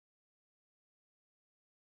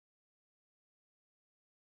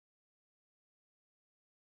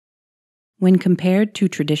When compared to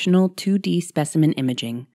traditional 2D specimen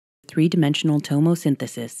imaging, three-dimensional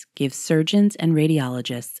tomosynthesis gives surgeons and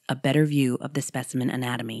radiologists a better view of the specimen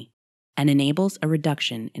anatomy and enables a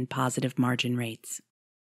reduction in positive margin rates.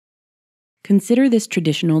 Consider this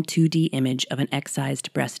traditional 2D image of an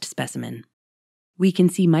excised breast specimen. We can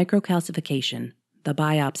see microcalcification, the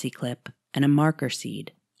biopsy clip, and a marker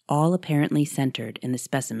seed, all apparently centered in the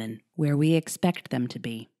specimen where we expect them to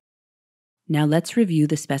be. Now let's review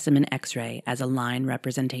the specimen X-ray as a line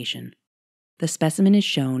representation. The specimen is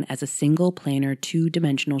shown as a single planar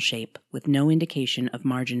two-dimensional shape with no indication of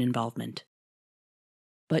margin involvement.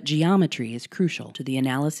 But geometry is crucial to the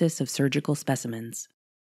analysis of surgical specimens,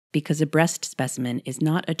 because a breast specimen is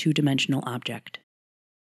not a two-dimensional object.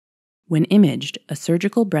 When imaged, a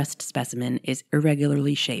surgical breast specimen is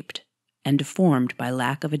irregularly shaped and deformed by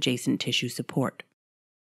lack of adjacent tissue support.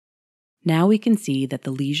 Now we can see that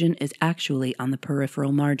the lesion is actually on the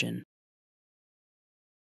peripheral margin.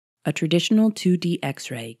 A traditional 2D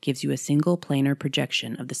X-ray gives you a single planar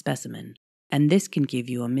projection of the specimen, and this can give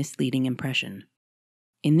you a misleading impression.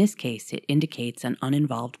 In this case, it indicates an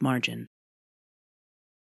uninvolved margin.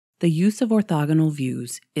 The use of orthogonal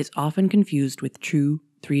views is often confused with true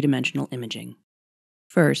three-dimensional imaging.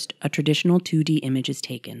 First, a traditional 2D image is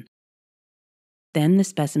taken. Then the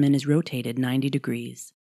specimen is rotated 90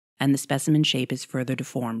 degrees, and the specimen shape is further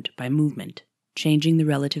deformed by movement, changing the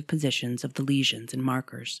relative positions of the lesions and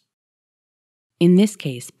markers. In this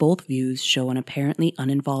case, both views show an apparently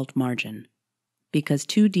uninvolved margin, because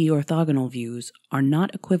 2D orthogonal views are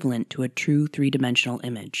not equivalent to a true three-dimensional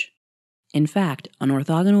image. In fact, an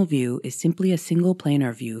orthogonal view is simply a single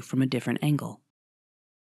planar view from a different angle.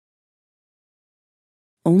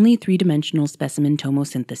 Only three-dimensional specimen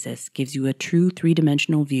tomosynthesis gives you a true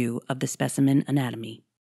three-dimensional view of the specimen anatomy.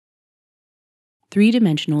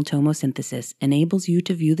 Three-dimensional tomosynthesis enables you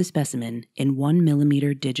to view the specimen in 1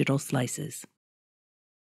 mm digital slices.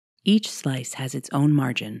 Each slice has its own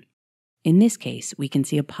margin. In this case, we can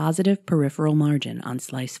see a positive peripheral margin on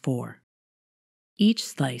slice 4. Each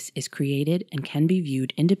slice is created and can be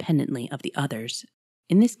viewed independently of the others.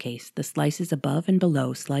 In this case, the slices above and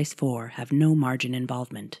below slice 4 have no margin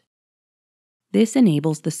involvement. This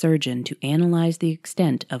enables the surgeon to analyze the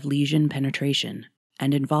extent of lesion penetration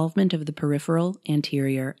and involvement of the peripheral,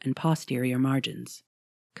 anterior, and posterior margins,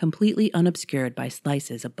 completely unobscured by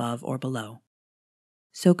slices above or below.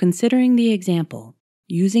 So considering the example,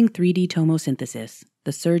 using 3D tomosynthesis,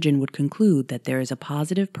 the surgeon would conclude that there is a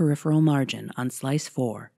positive peripheral margin on slice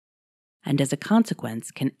 4, and as a consequence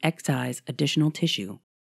can excise additional tissue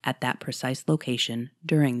at that precise location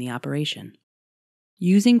during the operation.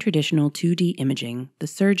 Using traditional 2D imaging, the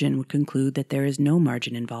surgeon would conclude that there is no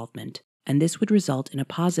margin involvement, and this would result in a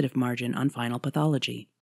positive margin on final pathology.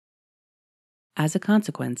 As a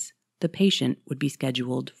consequence, the patient would be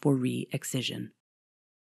scheduled for re-excision.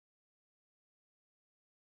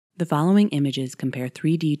 The following images compare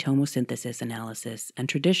 3D tomosynthesis analysis and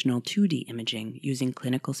traditional 2D imaging using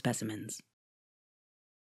clinical specimens.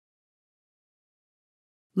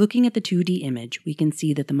 Looking at the 2D image, we can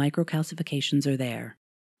see that the microcalcifications are there.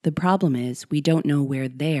 The problem is we don't know where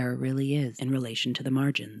there really is in relation to the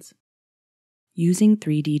margins. Using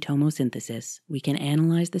 3D tomosynthesis, we can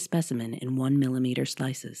analyze the specimen in 1 mm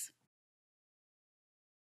slices.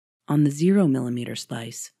 On the 0 mm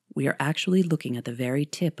slice, we are actually looking at the very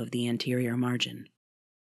tip of the anterior margin.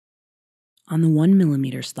 On the 1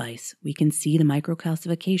 mm slice, we can see the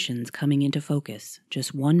microcalcifications coming into focus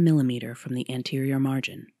just 1 mm from the anterior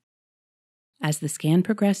margin. As the scan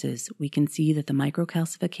progresses, we can see that the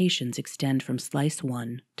microcalcifications extend from slice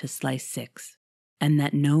 1 to slice 6, and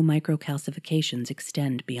that no microcalcifications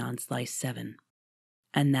extend beyond slice 7,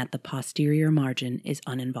 and that the posterior margin is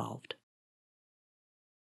uninvolved.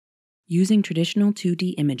 Using traditional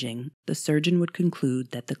 2D imaging, the surgeon would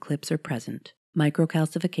conclude that the clips are present,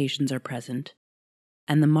 microcalcifications are present,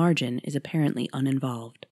 and the margin is apparently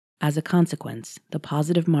uninvolved. As a consequence, the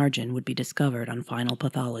positive margin would be discovered on final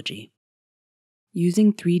pathology.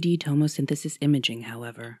 Using 3D tomosynthesis imaging,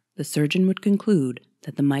 however, the surgeon would conclude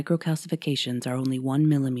that the microcalcifications are only 1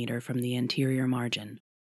 mm from the anterior margin.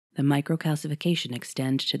 The microcalcification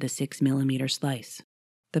extends to the 6 mm slice.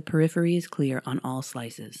 The periphery is clear on all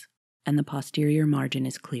slices, and the posterior margin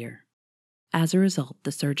is clear. As a result,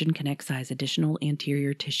 the surgeon can excise additional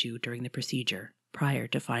anterior tissue during the procedure prior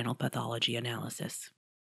to final pathology analysis.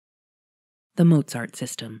 The MOZART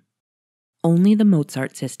System. Only the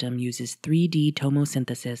MOZART System uses 3D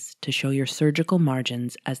tomosynthesis to show your surgical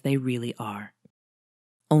margins as they really are.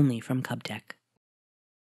 Only from Kubtec.